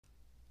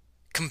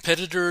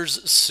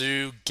Competitors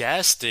sue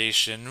gas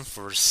station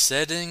for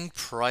setting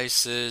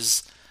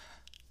prices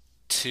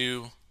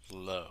too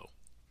low.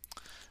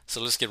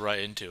 So let's get right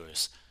into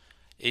it.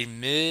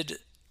 Amid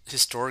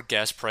historic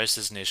gas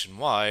prices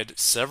nationwide,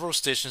 several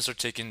stations are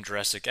taking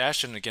drastic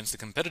action against the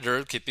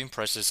competitor, keeping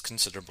prices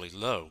considerably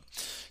low.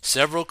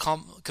 Several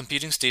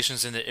competing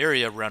stations in the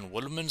area around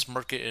Woodman's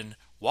Market in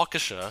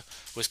Waukesha,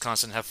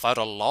 Wisconsin, have filed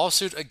a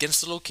lawsuit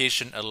against the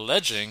location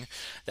alleging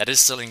that it's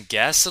selling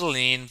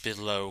gasoline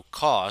below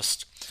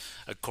cost,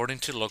 according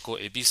to local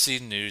ABC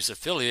News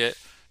affiliate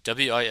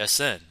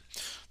WISN.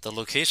 The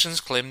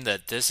locations claim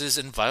that this is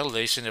in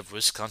violation of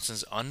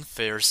Wisconsin's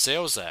Unfair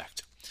Sales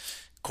Act.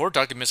 Court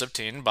documents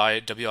obtained by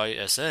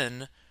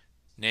WISN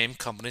name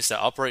companies that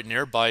operate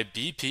nearby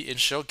BP and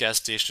Shell gas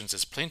stations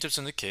as plaintiffs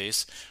in the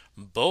case.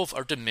 Both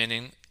are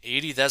demanding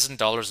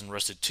 $80,000 in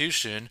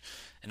restitution,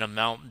 an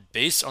amount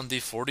based on the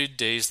 40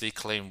 days they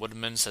claim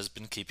Woodman's has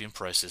been keeping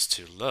prices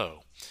too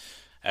low.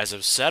 As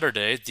of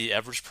Saturday, the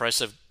average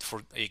price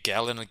for a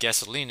gallon of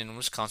gasoline in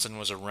Wisconsin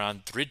was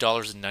around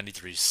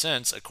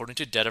 $3.93, according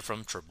to data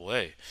from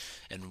AAA,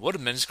 and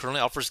Woodman's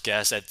currently offers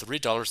gas at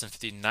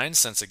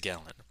 $3.59 a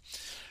gallon.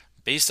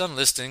 Based on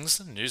listings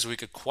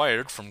Newsweek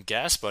acquired from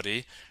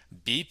GasBuddy,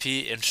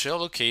 BP and Shell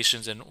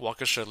locations in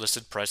Waukesha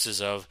listed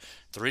prices of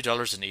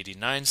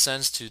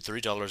 $3.89 to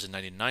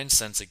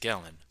 $3.99 a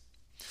gallon.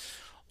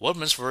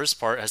 Woodman's, for its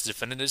part, has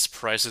defended its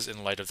prices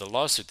in light of the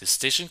lawsuit. The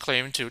station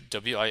claimed to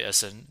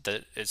WISN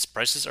that its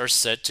prices are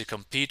set to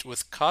compete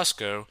with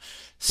Costco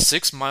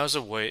 6 miles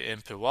away in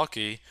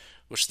Pewaukee,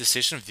 which the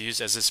station views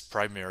as its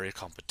primary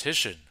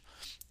competition.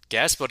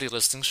 GasBuddy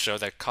listings show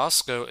that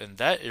Costco in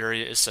that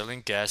area is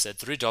selling gas at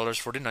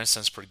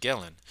 $3.49 per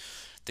gallon.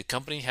 The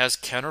company has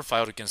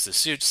counterfiled against the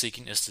suit,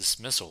 seeking its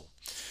dismissal.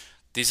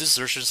 These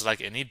assertions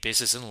lack any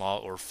basis in law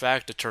or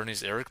fact.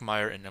 Attorneys Eric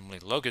Meyer and Emily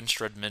Logan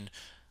Stredman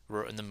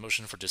wrote in the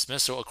motion for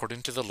dismissal,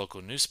 according to the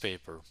local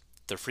newspaper,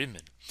 The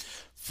Freeman.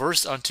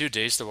 First, on 2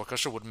 days, the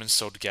Waukesha Woodman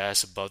sold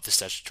gas above the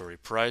statutory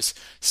price.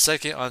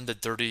 Second, on the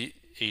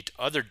 38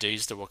 other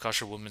days, the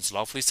Waukesha Woodman's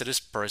lawfully set its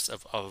price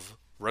of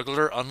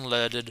regular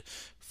unleaded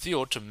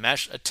fuel to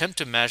attempt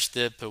to match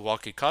the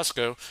Pewaukee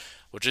Costco,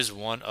 which is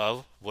one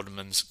of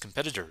Woodman's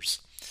competitors.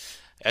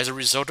 As a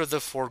result of the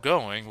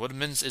foregoing,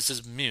 Woodman's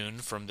is immune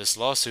from this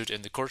lawsuit,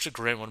 and the court should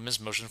grant Woodman's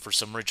motion for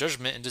summary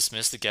judgment and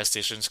dismiss the gas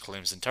station's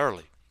claims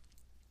entirely.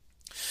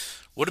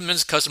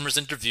 Woodman's customers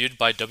interviewed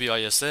by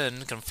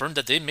WISN confirmed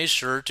that they made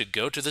sure to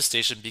go to the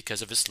station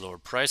because of its lower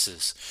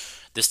prices.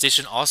 The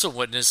station also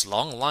witnessed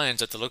long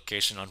lines at the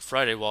location on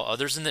Friday, while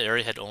others in the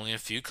area had only a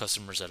few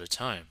customers at a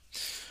time.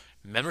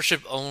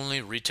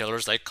 Membership-only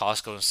retailers like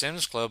Costco and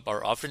Sam's Club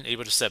are often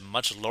able to set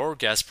much lower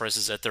gas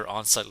prices at their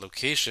on-site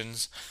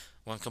locations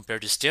when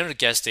compared to standard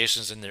gas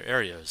stations in their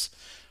areas.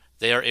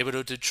 They are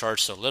able to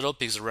charge so little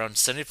because around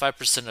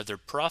 75% of their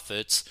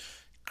profits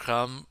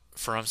come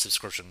from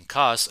subscription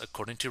costs,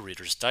 according to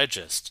Reader's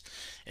Digest.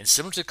 And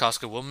similar to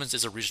Costco, Woodman's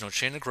is a regional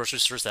chain of grocery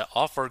stores that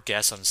offer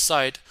gas on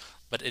site,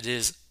 but it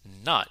is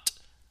not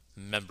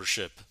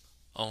membership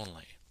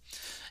only.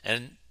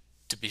 And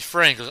to be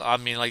frank, I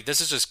mean, like,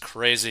 this is just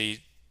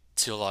crazy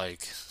to,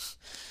 like,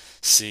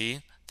 see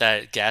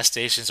that gas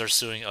stations are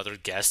suing other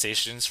gas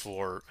stations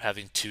for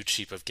having too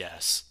cheap of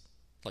gas.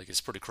 Like,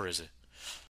 it's pretty crazy.